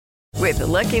With the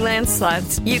Lucky Land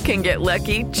Slots, you can get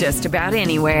lucky just about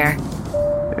anywhere.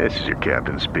 This is your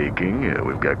captain speaking.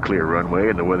 We've got clear runway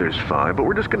and the weather's fine, but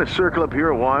we're just going to circle up here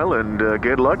a while and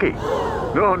get lucky.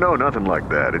 No, nothing like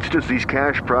that. It's just these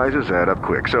cash prizes add up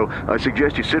quick. So I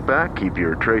suggest you sit back, keep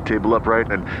your tray table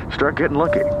upright, and start getting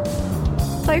lucky.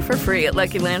 Play for free at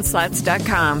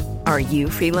LuckyLandSlots.com. Are you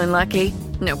feeling lucky?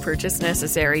 No purchase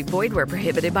necessary. Void where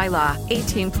prohibited by law.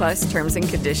 18 plus terms and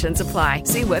conditions apply.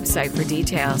 See website for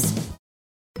details.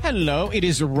 Hello, it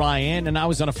is Ryan, and I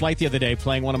was on a flight the other day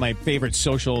playing one of my favorite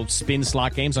social spin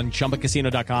slot games on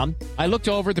ChumbaCasino.com. I looked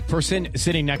over the person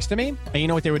sitting next to me, and you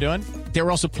know what they were doing? They were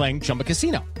also playing Chumba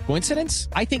Casino. Coincidence?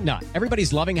 I think not.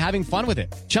 Everybody's loving having fun with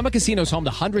it. Chumba Casino is home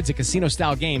to hundreds of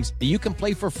casino-style games that you can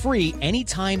play for free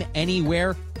anytime,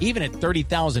 anywhere, even at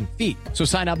 30,000 feet. So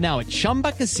sign up now at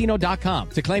ChumbaCasino.com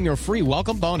to claim your free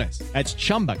welcome bonus. That's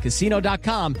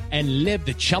ChumbaCasino.com and live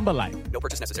the Chumba life. No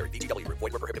purchase necessary. VGW. Void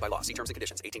where prohibited by law. See terms and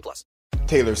conditions. 18 plus.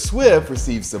 Taylor Swift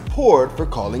received support for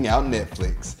calling out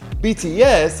Netflix.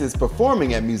 BTS is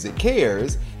performing at Music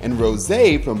Cares, and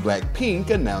Rosé from Blackpink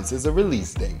announces a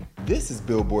release date. This is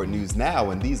Billboard News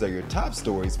Now, and these are your top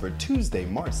stories for Tuesday,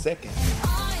 March 2nd.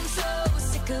 I'm so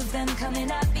sick of them coming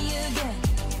at me again.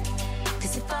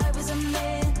 'Cause if I was a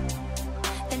man,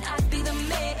 then I'd be the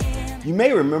man. You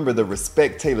may remember the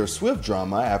Respect Taylor Swift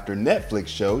drama after Netflix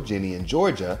show Ginny and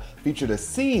Georgia featured a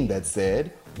scene that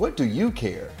said, "What do you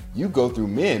care? You go through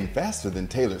men faster than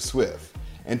Taylor Swift."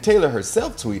 And Taylor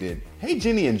herself tweeted, "Hey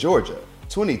Ginny and Georgia,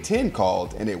 2010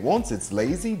 called and it wants its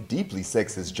lazy, deeply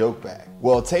sexist joke back."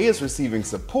 Well, Tay is receiving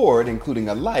support, including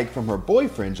a like from her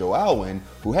boyfriend Joe Alwyn,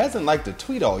 who hasn't liked a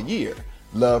tweet all year,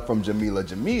 love from Jamila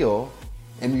Jamil,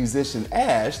 and musician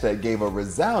Ash that gave a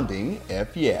resounding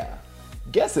F yeah.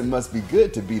 Guess it must be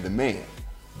good to be the man.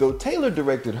 Though Taylor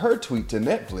directed her tweet to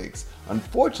Netflix,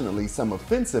 unfortunately some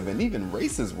offensive and even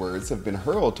racist words have been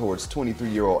hurled towards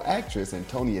 23-year-old actress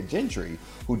Antonia Gentry,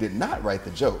 who did not write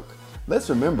the joke. Let's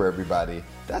remember, everybody,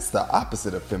 that's the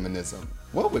opposite of feminism.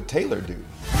 What would Taylor do?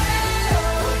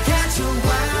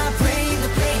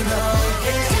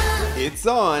 It's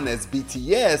on as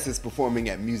BTS is performing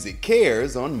at Music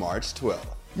Cares on March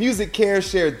 12th. Music Cares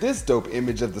shared this dope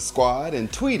image of the squad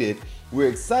and tweeted, "We're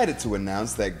excited to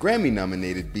announce that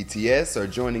Grammy-nominated BTS are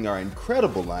joining our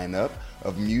incredible lineup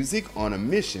of Music on a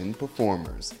Mission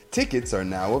performers. Tickets are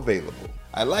now available."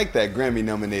 I like that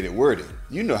Grammy-nominated wording.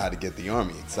 You know how to get the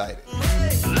army excited.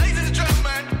 Ladies and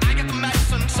gentlemen, I got the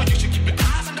medicine, so you should keep your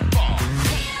eyes on the ball.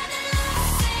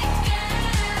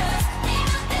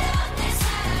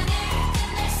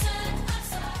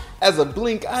 As a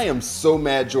Blink, I am so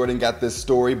mad Jordan got this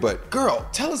story, but girl,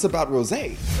 tell us about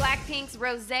Rosé. Blackpink's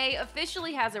Rosé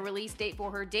officially has a release date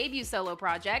for her debut solo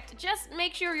project. Just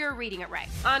make sure you're reading it right.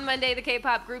 On Monday, the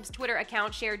K-pop group's Twitter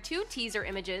account shared 2 teaser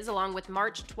images along with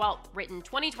March 12th, written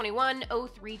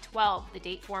 2021-03-12, the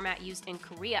date format used in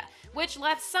Korea, which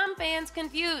left some fans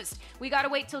confused. "We gotta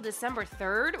wait till December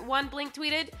 3rd, one Blink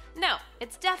tweeted. No,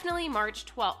 it's definitely March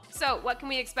 12th. So what can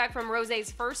we expect from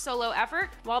Rosé's first solo effort?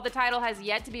 While the title has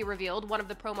yet to be revealed, one of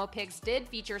the promo pics did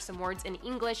feature some words in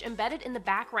English embedded in the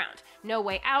background. No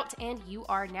Way Out and You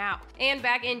Are Now. And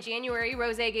back in January,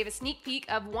 Rosé gave a sneak peek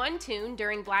of one tune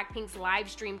during Blackpink's live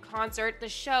stream concert, The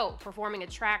Show, performing a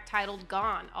track titled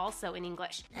Gone, also in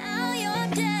English. Now you're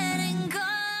dead and gone.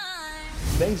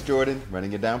 Thanks, Jordan.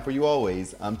 Running it down for you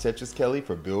always. I'm Tetris Kelly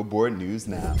for Billboard News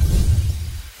Now.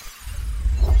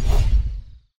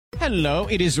 Hello,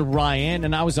 it is Ryan,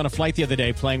 and I was on a flight the other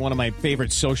day playing one of my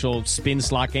favorite social spin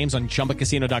slot games on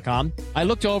ChumbaCasino.com. I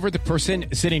looked over the person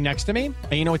sitting next to me,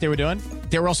 and you know what they were doing?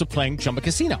 They were also playing Chumba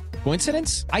Casino.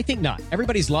 Coincidence? I think not.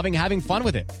 Everybody's loving having fun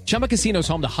with it. Chumba Casino is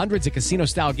home to hundreds of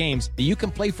casino-style games that you can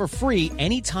play for free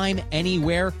anytime,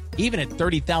 anywhere, even at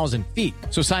 30,000 feet.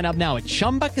 So sign up now at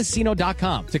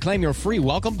ChumbaCasino.com to claim your free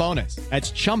welcome bonus.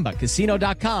 That's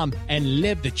ChumbaCasino.com and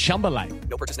live the Chumba life.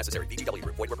 No purchase necessary. VGW.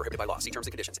 Void where prohibited by law. See terms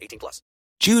and conditions. 18 plus.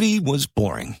 Judy was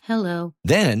boring. Hello.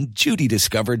 Then Judy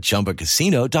discovered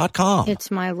ChumbaCasino.com. It's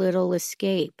my little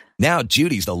escape. Now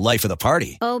Judy's the life of the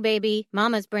party. Oh, baby,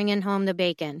 mama's bringing home the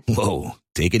bacon. Whoa,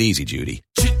 take it easy, Judy.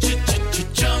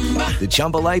 The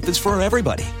Chumba life is for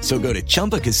everybody. So go to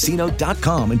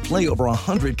ChumbaCasino.com and play over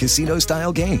 100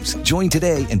 casino-style games. Join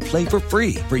today and play for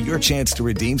free for your chance to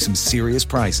redeem some serious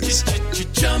prizes.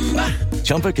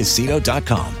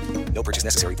 ChumbaCasino.com. No purchase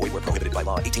necessary. Void where prohibited by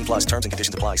law. 18 plus terms and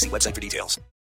conditions apply. See website for details.